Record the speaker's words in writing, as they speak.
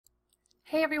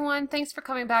Hey everyone, thanks for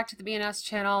coming back to the BNS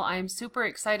channel. I'm super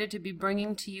excited to be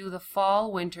bringing to you the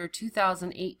Fall/Winter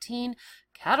 2018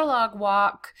 catalog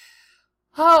walk.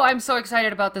 Oh, I'm so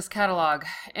excited about this catalog.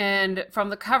 And from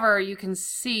the cover, you can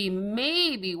see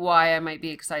maybe why I might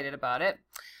be excited about it.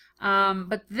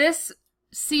 But this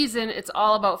season, it's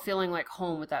all about feeling like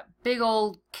home with that big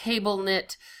old cable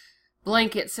knit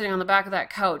blanket sitting on the back of that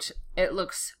couch. It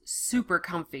looks super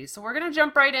comfy. So we're going to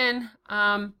jump right in.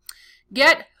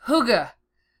 Get hygge.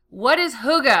 What is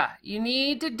hygge? You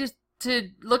need to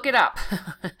look it up.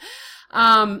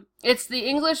 It's the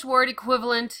English word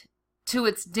equivalent to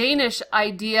its Danish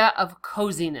idea of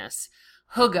coziness.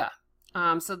 Hygge.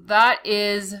 So that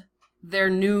is their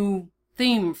new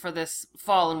theme for this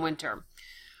fall and winter.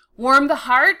 Warm the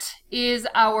Heart is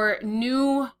our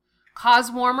new cause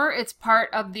warmer. It's part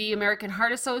of the American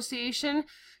Heart Association.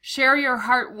 Share Your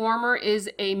Heart Warmer is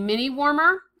a mini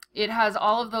warmer. It has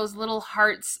all of those little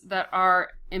hearts that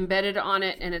are embedded on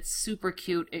it, and it's super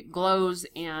cute. It glows,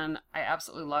 and I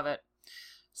absolutely love it.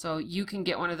 So you can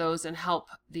get one of those and help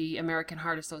the American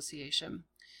Heart Association.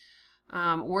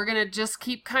 We're going to just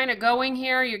keep kind of going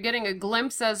here. You're getting a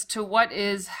glimpse as to what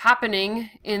is happening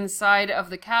inside of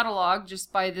the catalog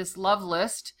just by this love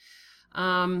list.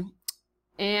 And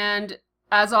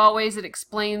as always, it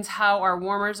explains how our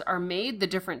warmers are made, the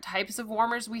different types of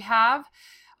warmers we have,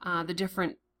 the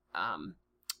different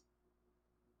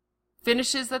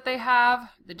finishes that they have,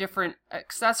 the different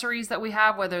accessories that we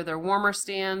have, whether they're warmer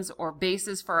stands or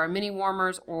bases for our mini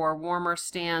warmers or warmer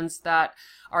stands that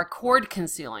are cord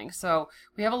concealing. So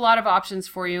we have a lot of options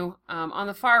for you. On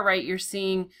the far right, you're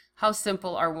seeing how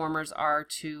simple our warmers are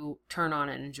to turn on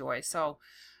and enjoy. So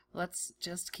let's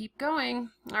just keep going.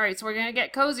 All right, so we're going to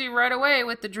get cozy right away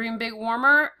with the Dream Big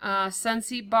Warmer.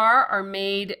 Scentsy bar are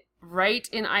made right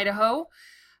in Idaho.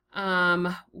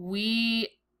 We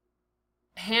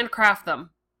handcraft them,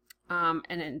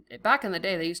 and back in the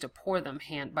day they used to pour them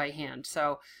by hand,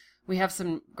 so we have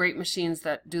some great machines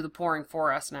that do the pouring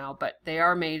for us now, but they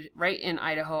are made right in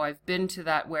Idaho. I've been to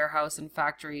that warehouse and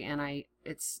factory, and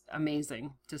it's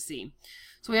amazing to see.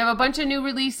 So we have a bunch of new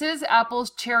releases: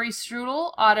 Apple's Cherry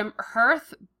Strudel, Autumn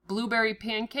Hearth, Blueberry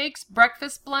Pancakes,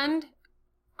 Breakfast Blend,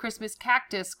 Christmas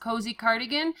Cactus, Cozy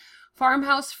Cardigan,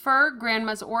 Farmhouse Fur,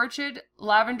 Grandma's Orchard,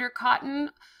 Lavender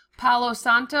Cotton, Palo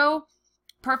Santo,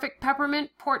 Perfect Peppermint,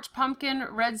 Porch Pumpkin,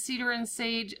 Red Cedar and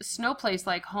Sage, Snow Place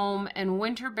Like Home, and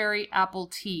Winterberry Apple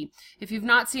Tea. If you've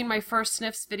not seen my first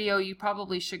sniffs video, you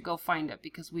probably should go find it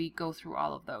because we go through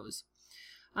all of those.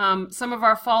 Some of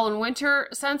our fall and winter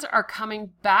scents are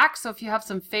coming back, so if you have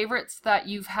some favorites that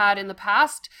you've had in the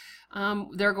past,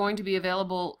 they're going to be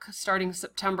available starting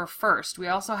September 1st. We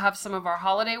also have some of our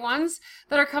holiday ones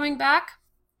that are coming back.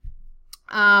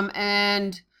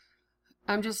 And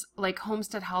I'm just like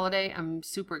Homestead Holiday. I'm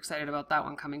super excited about that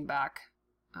one coming back.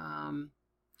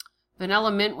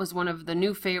 Vanilla Mint was one of the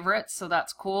new favorites, so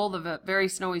that's cool. The Very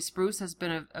Snowy Spruce has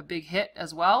been a big hit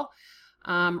as well.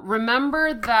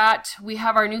 Remember that we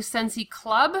have our new Scentsy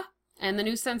Club, and the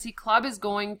new Scentsy Club is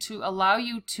going to allow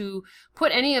you to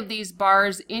put any of these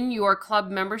bars in your club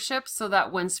membership so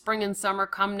that when spring and summer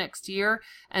come next year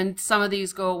and some of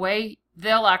these go away,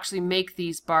 they'll actually make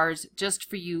these bars just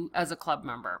for you as a club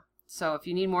member. So if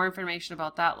you need more information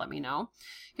about that, let me know.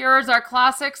 Here's our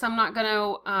classics. I'm not going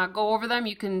to go over them.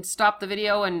 You can stop the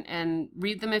video and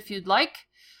read them if you'd like.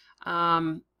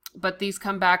 But these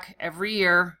come back every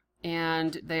year,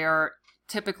 and they are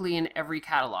typically in every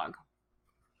catalog.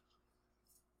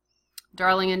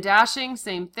 Darling and Dashing,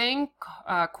 same thing.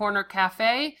 Corner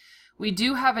Cafe. We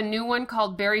do have a new one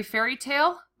called Berry Fairy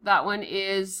Tale. That one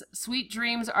is Sweet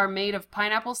Dreams are made of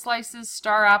pineapple slices,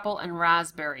 star apple, and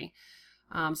raspberry.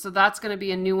 So that's going to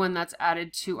be a new one that's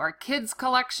added to our kids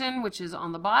collection, which is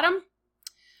on the bottom.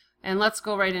 And let's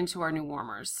go right into our new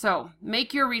warmers. So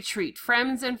make your retreat.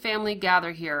 Friends and family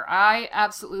gather here. I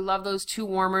absolutely love those two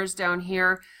warmers down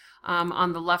here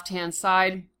on the left-hand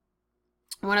side.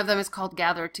 One of them is called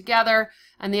Gather Together,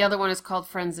 and the other one is called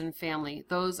Friends and Family.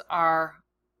 Those are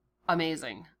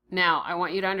amazing. Now, I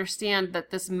want you to understand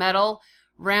that this metal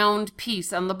round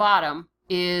piece on the bottom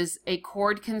is a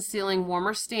cord concealing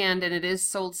warmer stand, and it is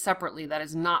sold separately. That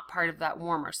is not part of that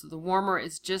warmer. So the warmer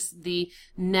is just the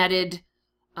netted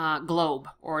globe,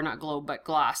 or not globe, but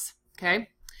glass. Okay.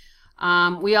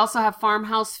 We also have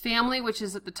Farmhouse Family, which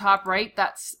is at the top right.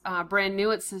 That's brand new.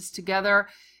 It says Together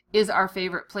is our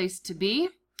favorite place to be.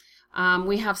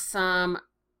 We have some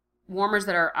warmers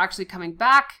that are actually coming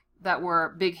back that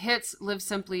were big hits. Live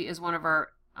Simply is one of our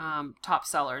top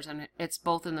sellers, and it's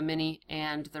both in the mini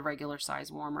and the regular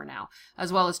size warmer now,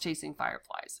 as well as Chasing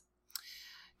Fireflies.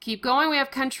 Keep going, we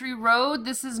have Country Road.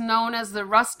 This is known as the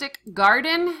Rustic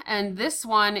Garden, and this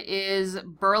one is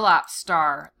Burlap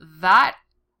Star. That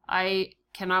I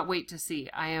cannot wait to see.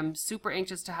 I am super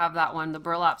anxious to have that one. The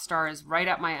Burlap Star is right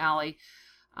up my alley,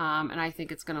 and I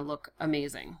think it's going to look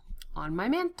amazing on my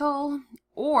mantle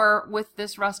or with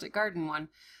this Rustic Garden one.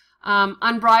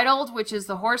 Unbridled, which is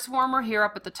the horse warmer here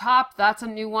up at the top. That's a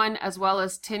new one, as well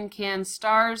as Tin Can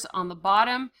Stars on the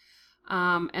bottom.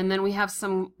 And then we have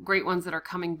some great ones that are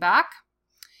coming back.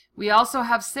 We also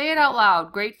have Say It Out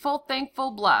Loud, Grateful,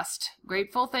 Thankful, Blessed.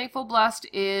 Grateful, Thankful, Blessed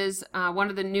is one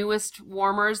of the newest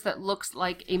warmers that looks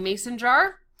like a mason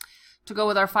jar to go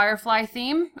with our Firefly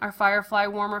theme, our Firefly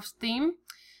warmer theme.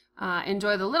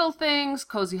 Enjoy the Little Things,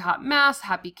 Cozy Hot Mess,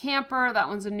 Happy Camper, that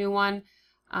one's a new one.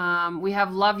 We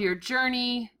have Love Your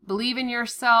Journey, Believe in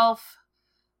Yourself.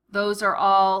 Those are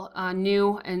all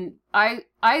new, and I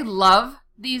love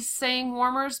these saying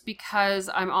warmers because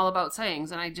I'm all about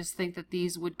sayings, and I just think that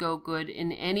these would go good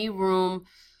in any room,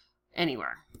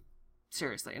 anywhere.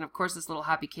 Seriously. And of course this little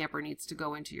Happy Camper needs to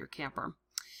go into your camper.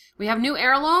 We have new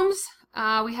heirlooms.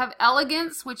 We have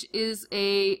Elegance, which is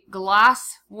a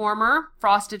glass warmer,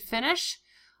 frosted finish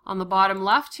on the bottom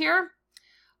left here.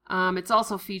 It's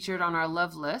also featured on our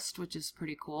love list, which is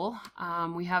pretty cool.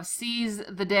 We have Seize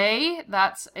the Day.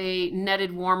 That's a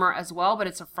netted warmer as well, but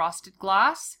it's a frosted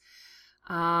glass.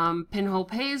 Pinhole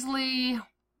Paisley,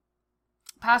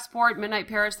 Passport, Midnight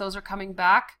Paris, those are coming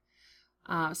back.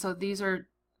 So these are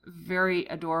very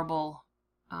adorable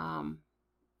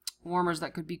warmers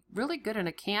that could be really good in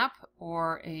a camp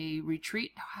or a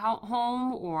retreat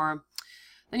home. Or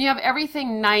then you have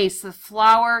Everything Nice, the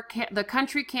flower, the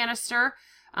country canister.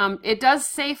 It does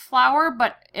say flower,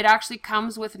 but it actually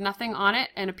comes with nothing on it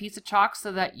and a piece of chalk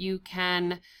so that you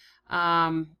can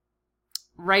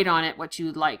write on it what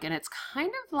you'd like. And it's kind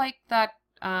of like that,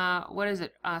 what is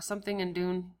it? Something in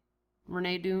Dune,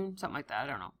 Renee Dune, something like that. I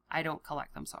don't know. I don't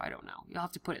collect them, so I don't know. You'll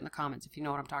have to put it in the comments if you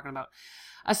know what I'm talking about.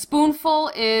 A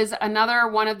Spoonful is another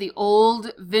one of the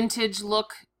old vintage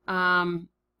look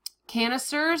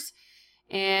canisters.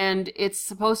 And it's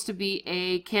supposed to be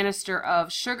a canister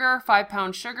of sugar,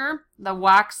 5-pound sugar. The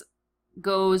wax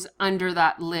goes under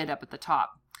that lid up at the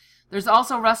top. There's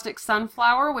also Rustic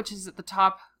Sunflower, which is at the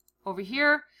top over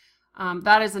here.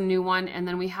 That is a new one. And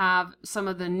then we have some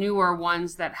of the newer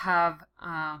ones that have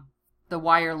the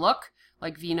wire look,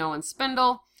 like Vino and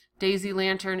Spindle. Daisy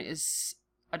Lantern is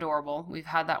adorable. We've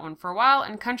had that one for a while.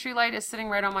 And Country Light is sitting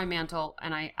right on my mantle,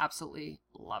 and I absolutely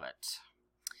love it.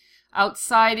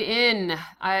 Outside In.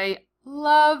 I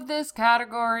love this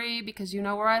category because you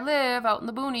know where I live, out in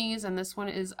the boonies, and this one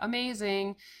is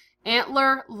amazing.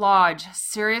 Antler Lodge.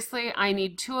 Seriously, I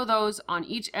need 2 of those on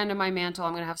each end of my mantle.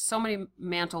 I'm going to have so many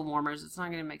mantle warmers, it's not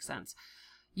going to make sense.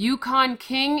 Yukon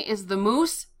King is the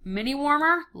moose mini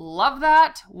warmer. Love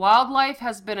that. Wildlife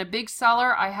has been a big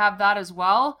seller. I have that as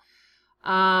well.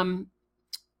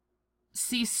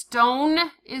 Sea Stone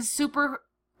is super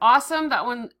awesome. That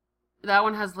one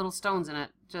has little stones in it.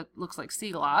 Just looks like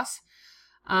sea glass.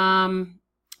 And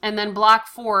then Black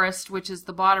Forest, which is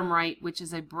the bottom right, which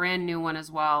is a brand new one as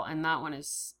well. And that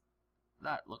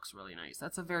looks really nice.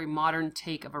 That's a very modern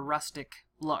take of a rustic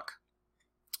look.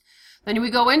 Then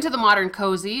we go into the modern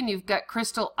cozy, and you've got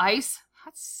Crystal Ice.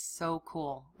 That's so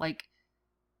cool. Like,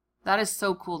 that is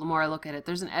so cool the more I look at it.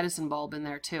 There's an Edison bulb in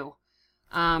there too.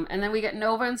 And then we get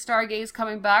Nova and Stargaze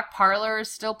coming back. Parlor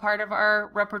is still part of our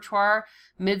repertoire.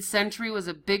 Mid-Century was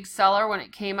a big seller when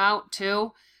it came out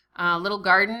too. Little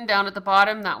Garden down at the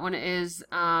bottom. That one is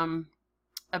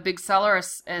a big seller.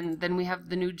 And then we have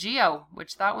the new Geo,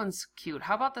 which that one's cute.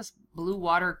 How about this blue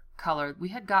watercolor? We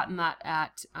had gotten that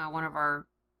at one of our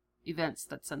events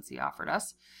that Scentsy offered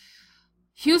us.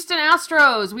 Houston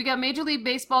Astros, we got Major League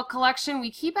Baseball collection.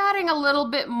 We keep adding a little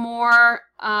bit more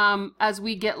as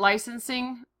we get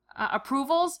licensing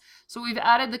approvals. So we've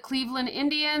added the Cleveland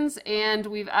Indians and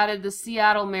we've added the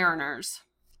Seattle Mariners.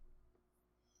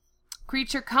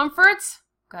 Creature Comforts,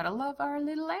 gotta love our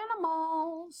little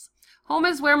animals. Home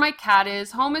is where my cat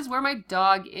is. Home is where my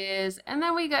dog is. And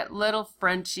then we got little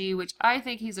Frenchie, which I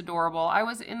think he's adorable. I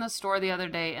was in the store the other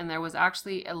day and there was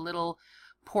actually a little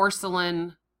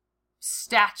porcelain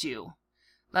statue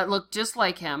that looked just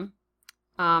like him,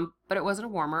 but it wasn't a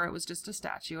warmer, it was just a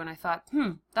statue, and I thought,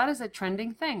 that is a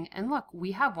trending thing, and look,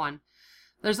 we have one.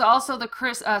 There's also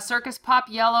the Circus Pop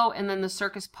Yellow and then the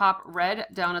Circus Pop Red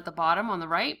down at the bottom on the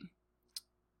right.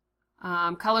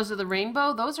 Colors of the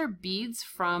Rainbow, those are beads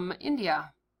from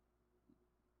India.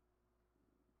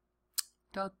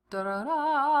 Da, da, da,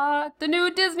 da. The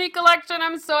new Disney collection,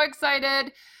 I'm so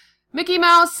excited. Mickey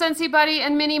Mouse Scentsy Buddy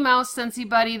and Minnie Mouse Scentsy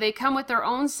Buddy. They come with their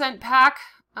own scent pack.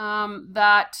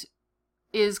 that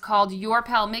is called Your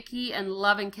Pal Mickey and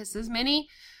Love and Kisses Minnie.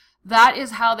 That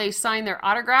is how they sign their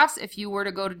autographs if you were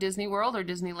to go to Disney World or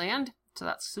Disneyland. So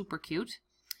that's super cute.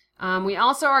 We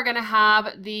also are going to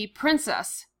have the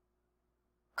Princess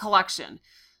collection.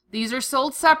 These are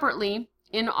sold separately.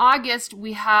 In August,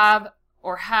 we have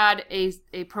or had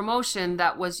a promotion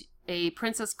that was a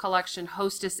Princess Collection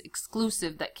Hostess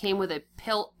exclusive that came with a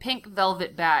pink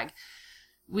velvet bag.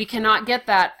 We cannot get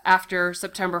that after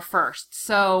September 1st.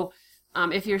 So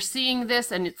if you're seeing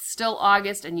this and it's still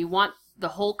August and you want the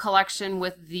whole collection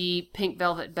with the pink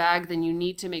velvet bag, then you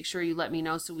need to make sure you let me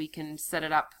know so we can set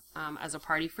it up as a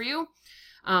party for you.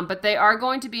 But they are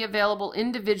going to be available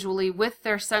individually with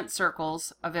their scent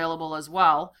circles available as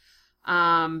well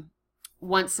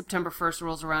once September 1st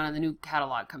rolls around and the new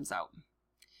catalog comes out.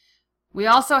 We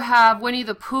also have Winnie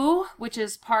the Pooh, which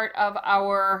is part of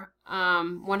our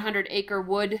 100 Acre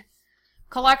Wood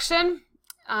collection.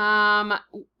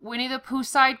 Winnie the Pooh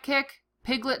sidekick,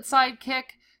 Piglet sidekick,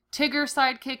 Tigger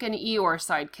sidekick, and Eeyore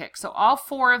sidekick. So all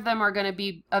 4 of them are going to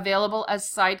be available as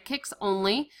sidekicks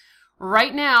only.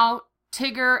 Right now,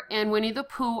 Tigger and Winnie the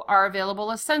Pooh are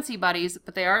available as Scentsy buddies,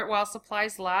 but they aren't while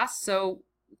supplies last. So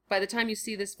by the time you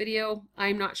see this video,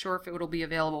 I'm not sure if it will be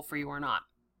available for you or not.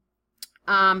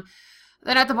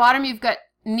 Then at the bottom, you've got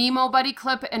Nemo Buddy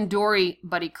Clip and Dory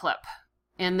Buddy Clip.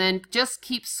 And then Just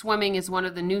Keep Swimming is one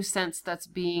of the new scents that's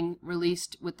being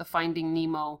released with the Finding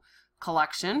Nemo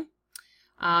collection.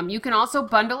 You can also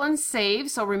bundle and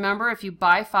save. So remember, if you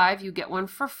buy 5, you get 1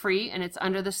 for free, and it's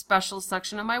under the special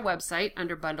section of my website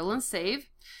under bundle and save.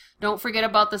 Don't forget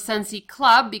about the Scentsy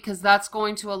Club, because that's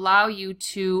going to allow you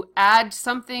to add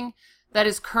something that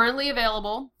is currently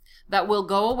available that will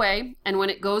go away, and when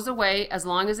it goes away, as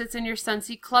long as it's in your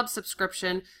Scentsy Club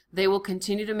subscription, they will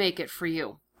continue to make it for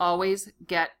you. Always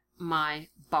Get My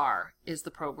Bar is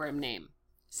the program name.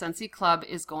 Scentsy Club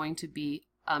is going to be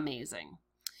amazing.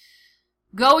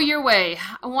 Go Your Way.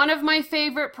 One of my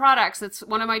favorite products. It's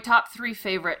one of my top 3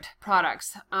 favorite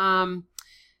products.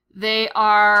 They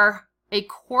are a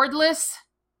cordless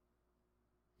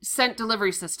scent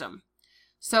delivery system.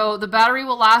 So the battery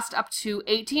will last up to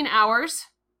 18 hours.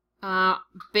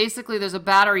 Basically, there's a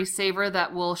battery saver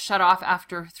that will shut off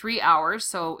after 3 hours.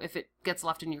 So if it gets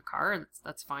left in your car,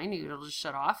 that's fine. It'll just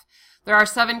shut off. There are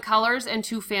 7 colors and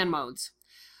 2 fan modes.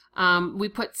 We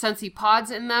put Scentsy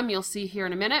pods in them. You'll see here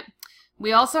in a minute.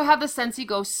 We also have the Scentsy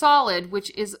Go Solid,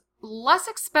 which is less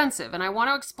expensive, and I want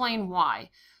to explain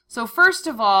why. So first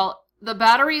of all, the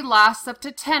battery lasts up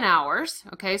to 10 hours.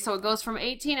 Okay, so it goes from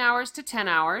 18 hours to 10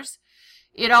 hours.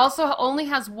 It also only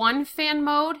has 1 fan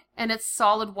mode, and it's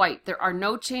solid white. There are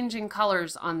no changing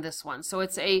colors on this one. So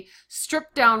it's a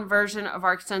stripped down version of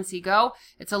our Scentsy Go.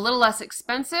 It's a little less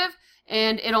expensive,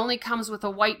 and it only comes with a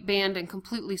white band and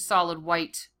completely solid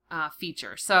white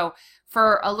feature. So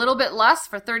for a little bit less,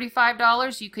 for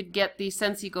 $35, you could get the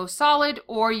Scentsy Go Solid,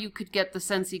 or you could get the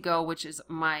Scentsy Go, which is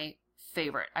my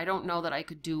favorite. I don't know that I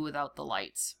could do without the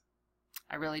lights.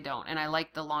 I really don't. And I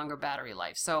like the longer battery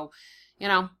life. So, you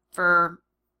know, for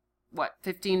what,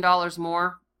 $15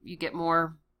 more, you get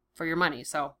more for your money.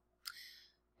 So,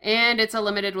 and it's a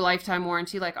limited lifetime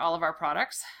warranty like all of our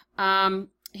products.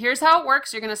 Here's how it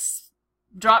works. You're going to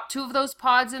drop 2 of those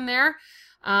pods in there,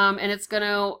 and it's going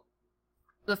to,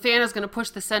 the fan is going to push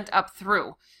the scent up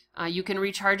through. You can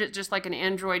recharge it just like an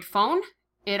Android phone.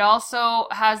 It also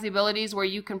has the abilities where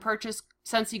you can purchase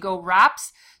Scentsy Go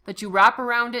wraps that you wrap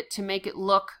around it to make it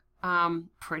look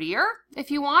prettier if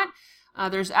you want.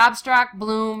 There's Abstract,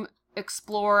 Bloom,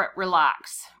 Explore,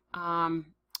 Relax. And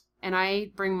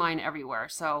I bring mine everywhere.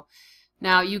 So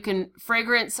now you can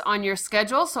fragrance on your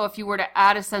schedule. So if you were to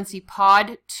add a Scentsy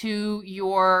pod to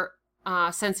your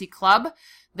Scentsy Club,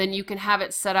 then you can have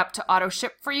it set up to auto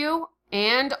ship for you,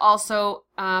 and also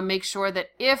make sure that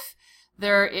if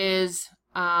there is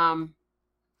an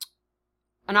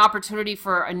opportunity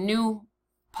for a new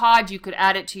pod, you could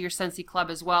add it to your Scentsy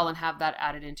Club as well and have that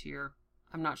added into your,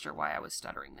 I'm not sure why I was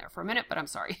stuttering there for a minute, but I'm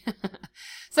sorry.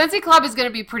 Scentsy Club is going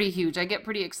to be pretty huge. I get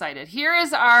pretty excited. Here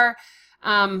is our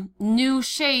new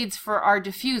shades for our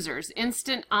diffusers,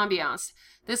 Instant Ambiance.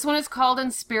 This one is called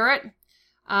In Spirit.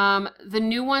 The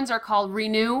new ones are called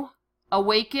Renew,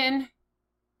 Awaken.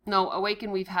 No,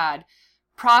 Awaken we've had.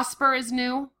 Prosper is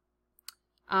new.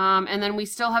 And then we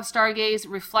still have Stargaze,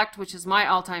 Reflect, which is my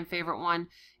all-time favorite one,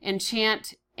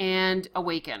 Enchant, and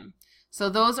Awaken. So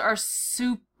those are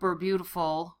super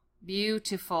beautiful.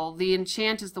 Beautiful. The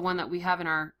Enchant is the one that we have in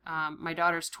our my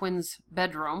daughter's twins'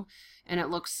 bedroom, and it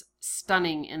looks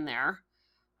stunning in there.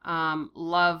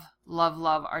 Love, love,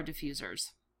 love our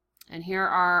diffusers. And here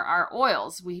are our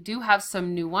oils. We do have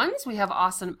some new ones. We have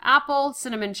Awesome Apple,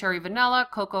 Cinnamon Cherry Vanilla,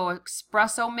 Cocoa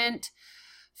Espresso Mint,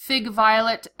 Fig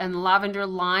Violet, and Lavender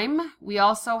Lime. We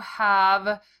also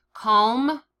have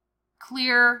Calm,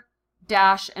 Clear,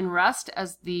 Dash, and Rest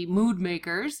as the mood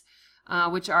makers,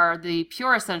 which are the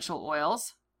pure essential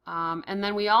oils. And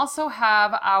then we also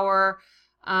have our,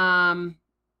 where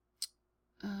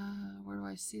do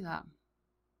I see that?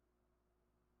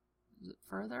 Is it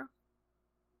further?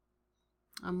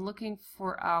 I'm looking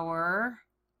for our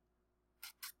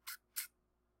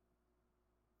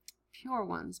pure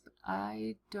ones, but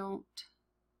I don't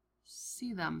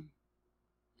see them.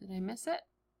 Did I miss it?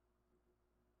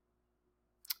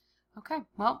 Okay,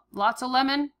 well, lots of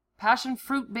lemon, passion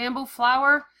fruit, bamboo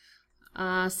flower,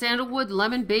 sandalwood,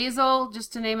 lemon, basil,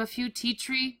 just to name a few. Tea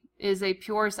tree is a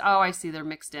pure, oh, I see they're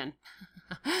mixed in.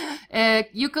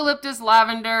 Eucalyptus,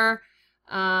 lavender,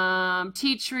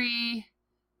 tea tree.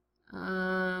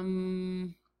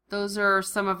 Those are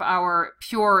some of our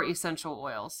pure essential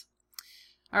oils.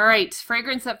 All right,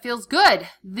 fragrance that feels good.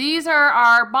 These are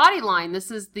our body line. This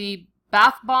is the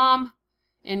bath bomb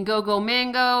in Go-Go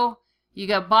Mango. You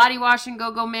got body wash in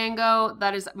Go-Go Mango.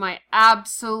 That is my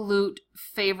absolute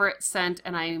favorite scent,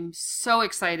 and I am so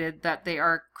excited that they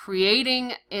are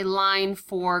creating a line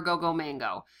for Go-Go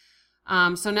Mango.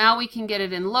 So now we can get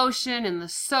it in lotion, in the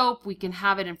soap. We can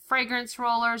have it in fragrance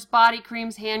rollers, body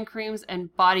creams, hand creams,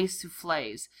 and body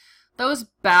souffles. Those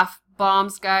bath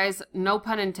bombs, guys, no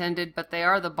pun intended, but they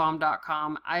are the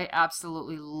bomb.com. I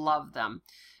absolutely love them.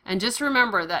 And just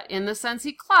remember that in the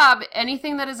Scentsy Club,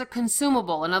 anything that is a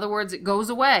consumable, in other words, it goes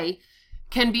away,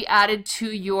 can be added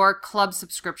to your club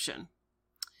subscription.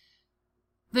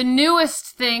 The newest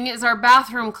thing is our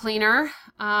bathroom cleaner.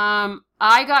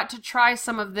 I got to try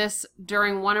some of this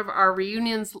during one of our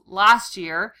reunions last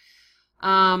year,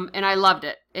 and I loved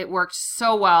it. It worked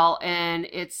so well, and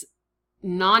it's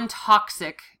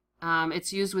non-toxic.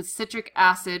 It's used with citric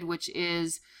acid, which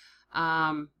is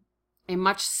a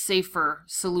much safer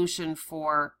solution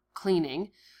for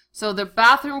cleaning. So the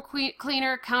bathroom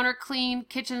cleaner, counter clean,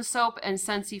 kitchen soap, and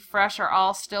Scentsy Fresh are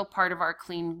all still part of our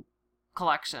clean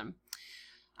collection.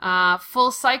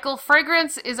 Full Cycle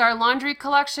Fragrance is our laundry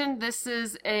collection. This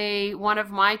is one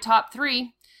of my top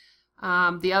 3.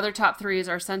 The other top 3 is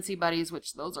our Scentsy Buddies,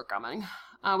 which those are coming.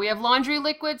 We have laundry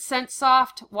liquid, Scent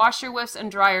Soft, washer whiffs, and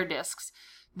dryer discs.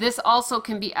 This also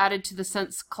can be added to the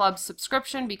Scents Club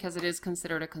subscription because it is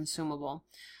considered a consumable.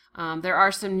 There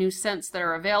are some new scents that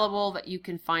are available that you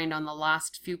can find on the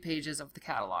last few pages of the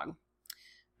catalog.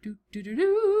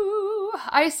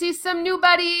 I see some new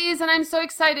buddies and I'm so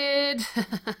excited.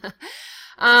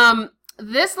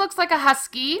 This looks like a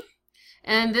husky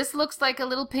and this looks like a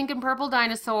little pink and purple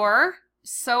dinosaur.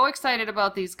 So excited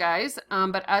about these guys.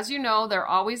 But as you know, they're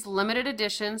always limited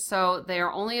edition, so they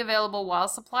are only available while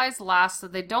supplies last, so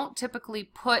they don't typically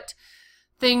put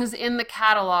things in the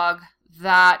catalog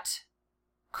that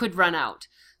could run out.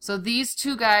 So these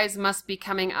two guys must be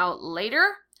coming out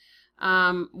later,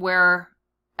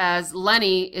 whereas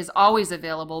Lenny is always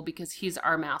available because he's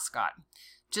our mascot.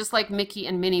 Just like Mickey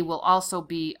and Minnie will also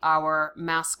be our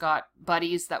mascot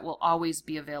buddies that will always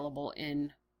be available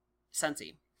in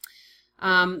Scentsy.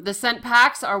 The scent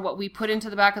packs are what we put into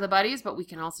the back of the buddies, but we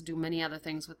can also do many other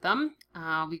things with them.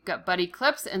 We've got buddy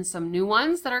clips and some new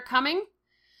ones that are coming.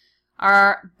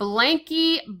 Our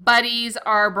Blanky buddies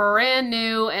are brand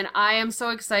new, and I am so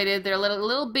excited. They're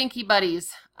little binky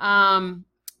buddies.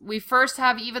 We first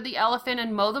have Eva the elephant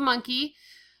and Mo the monkey.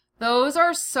 Those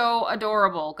are so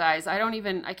adorable, guys. I can't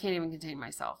even contain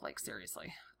myself, like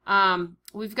seriously.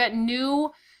 We've got new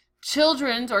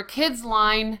children's or kids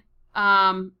line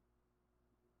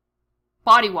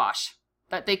body wash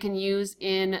that they can use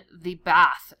in the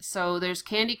bath. So there's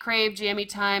Candy Crave, Jammy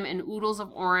Time, and Oodles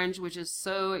of Orange, which is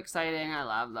so exciting. I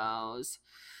love those.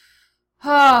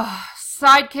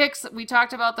 Sidekicks, we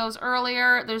talked about those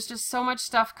earlier. There's just so much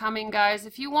stuff coming, guys.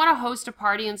 If you want to host a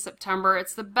party in September,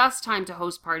 it's the best time to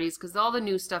host parties because all the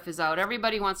new stuff is out.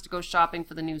 Everybody wants to go shopping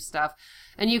for the new stuff,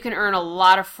 and you can earn a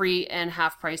lot of free and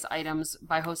half-price items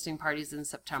by hosting parties in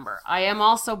September. I am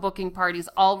also booking parties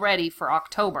already for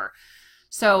October.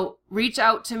 So reach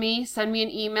out to me, send me an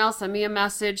email, send me a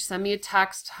message, send me a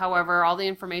text. However, all the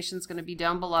information is going to be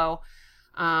down below.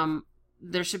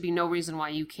 There should be no reason why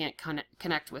you can't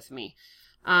connect with me.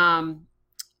 The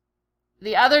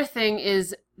other thing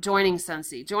is joining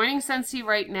Scentsy. Joining Scentsy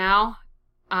right now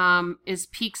is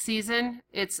peak season.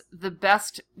 It's the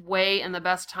best way and the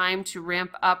best time to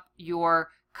ramp up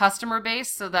your customer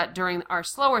base so that during our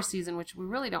slower season, which we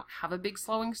really don't have a big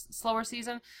slower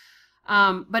season,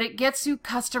 But it gets you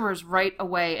customers right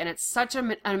away, and it's such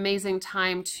an amazing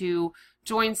time to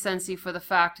join Scentsy for the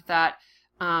fact that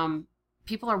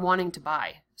people are wanting to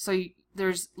buy. So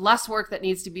there's less work that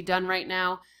needs to be done right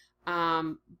now.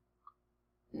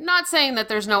 Not saying that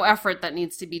there's no effort that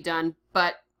needs to be done,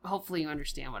 but hopefully you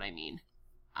understand what I mean.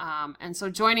 And so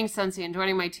joining Scentsy and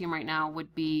joining my team right now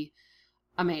would be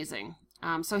amazing.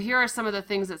 So here are some of the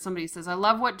things that somebody says. I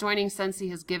love what joining Scentsy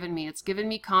has given me. It's given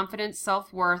me confidence,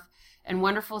 self-worth, and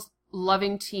wonderful,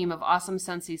 loving team of awesome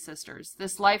Scentsy sisters.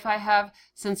 This life I have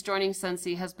since joining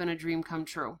Scentsy has been a dream come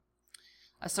true.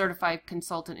 A certified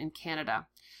consultant in Canada.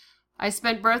 I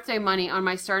spent birthday money on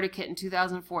my starter kit in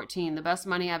 2014, the best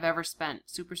money I've ever spent.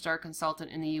 Superstar consultant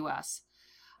in the U.S.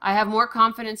 I have more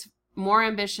confidence, more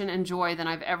ambition, and joy than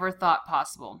I've ever thought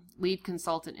possible. Lead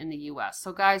consultant in the U.S.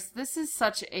 So guys, this is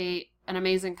such an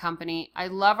amazing company. I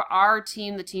love our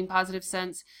team, the Team Positive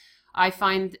Scents. I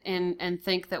find and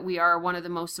think that we are one of the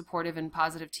most supportive and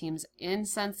positive teams in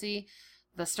Scentsy.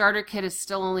 The starter kit is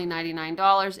still only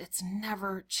 $99. It's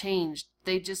never changed.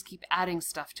 They just keep adding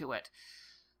stuff to it.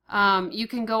 You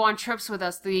can go on trips with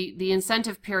us. The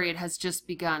incentive period has just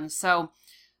begun. So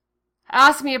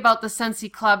ask me about the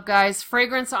Scentsy Club, guys.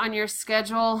 Fragrance on your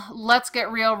schedule. Let's get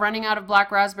real. Running out of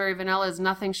black raspberry vanilla is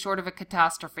nothing short of a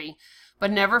catastrophe. But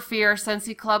never fear,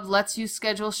 Scentsy Club lets you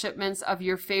schedule shipments of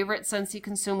your favorite Scentsy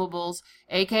consumables,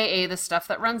 aka the stuff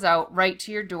that runs out, right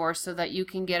to your door so that you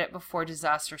can get it before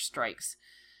disaster strikes.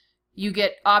 You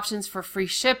get options for free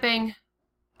shipping,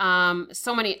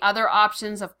 so many other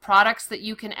options of products that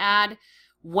you can add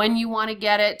when you want to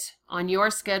get it on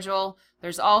your schedule.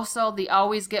 There's also the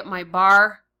Always Get My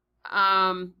Bar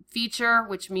feature,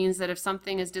 which means that if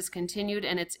something is discontinued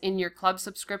and it's in your club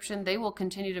subscription, they will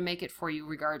continue to make it for you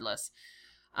regardless.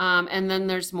 And then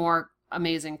there's more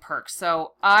amazing perks.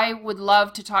 So I would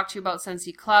love to talk to you about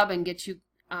Scentsy Club and get you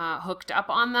hooked up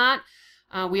on that.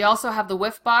 We also have the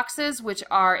Whiff boxes, which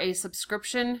are a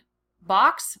subscription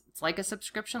box. It's like a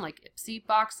subscription, like Ipsy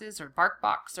boxes or Bark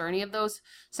Box or any of those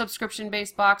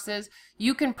subscription-based boxes.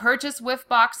 You can purchase Whiff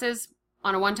boxes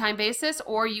on a one-time basis,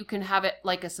 or you can have it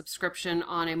like a subscription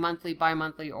on a monthly,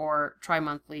 bi-monthly, or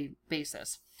tri-monthly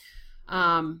basis.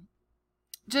 I'm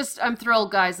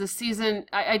thrilled, guys. This season,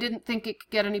 I didn't think it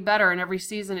could get any better, and every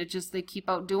season they keep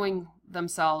outdoing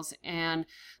themselves, and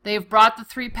they've brought the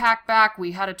 3-pack back.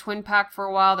 We had a twin pack for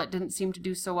a while that didn't seem to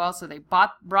do so well, so they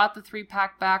brought the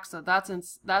 3-pack back, so that's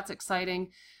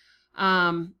exciting.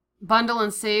 Bundle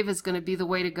and save is going to be the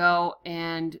way to go,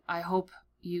 and I hope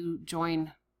you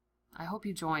join.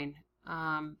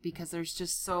 Because there's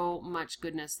just so much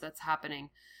goodness that's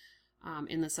happening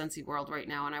in the Scentsy world right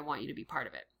now, and I want you to be part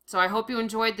of it. So I hope you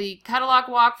enjoyed the catalog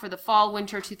walk for the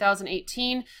fall-winter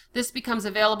 2018. This becomes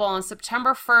available on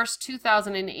September 1st,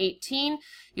 2018.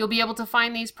 You'll be able to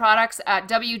find these products at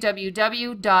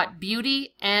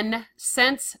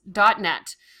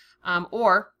www.beautyandscents.net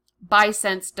or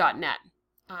buyscents.net.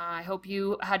 I hope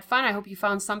you had fun. I hope you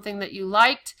found something that you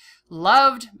liked,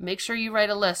 loved. Make sure you write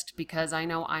a list because I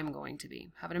know I'm going to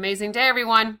be. Have an amazing day,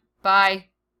 everyone. Bye.